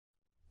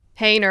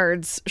Hey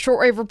nerds,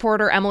 shortwave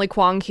reporter Emily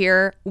Kwong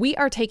here. We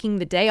are taking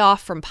the day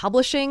off from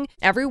publishing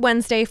every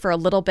Wednesday for a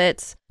little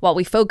bit while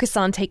we focus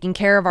on taking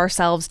care of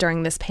ourselves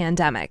during this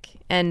pandemic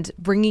and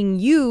bringing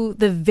you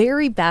the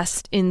very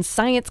best in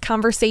science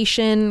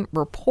conversation,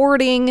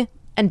 reporting,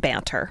 and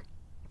banter.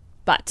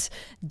 But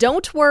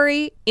don't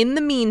worry, in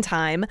the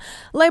meantime,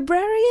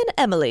 librarian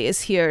Emily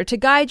is here to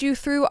guide you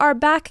through our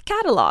back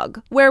catalog,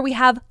 where we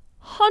have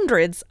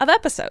hundreds of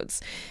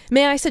episodes.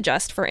 May I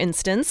suggest, for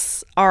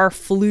instance, our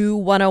Flu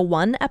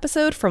 101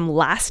 episode from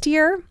last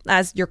year,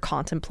 as you're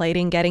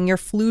contemplating getting your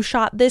flu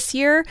shot this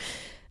year.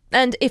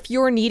 And if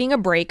you're needing a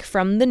break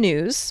from the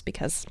news,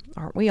 because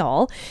aren't we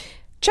all,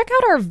 check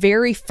out our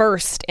very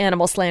first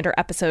animal slander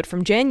episode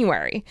from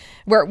January,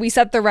 where we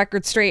set the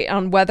record straight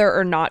on whether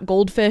or not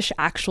goldfish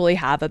actually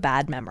have a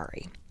bad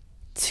memory.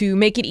 To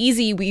make it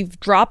easy, we've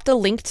dropped a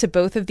link to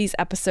both of these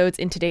episodes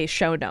in today's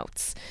show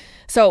notes.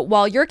 So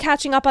while you're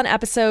catching up on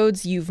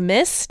episodes you've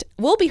missed,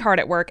 we'll be hard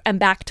at work and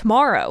back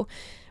tomorrow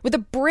with a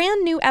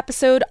brand new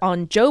episode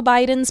on Joe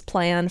Biden's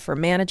plan for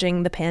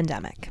managing the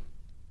pandemic.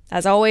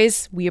 As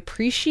always, we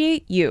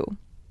appreciate you,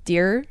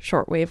 dear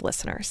shortwave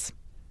listeners.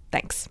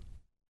 Thanks.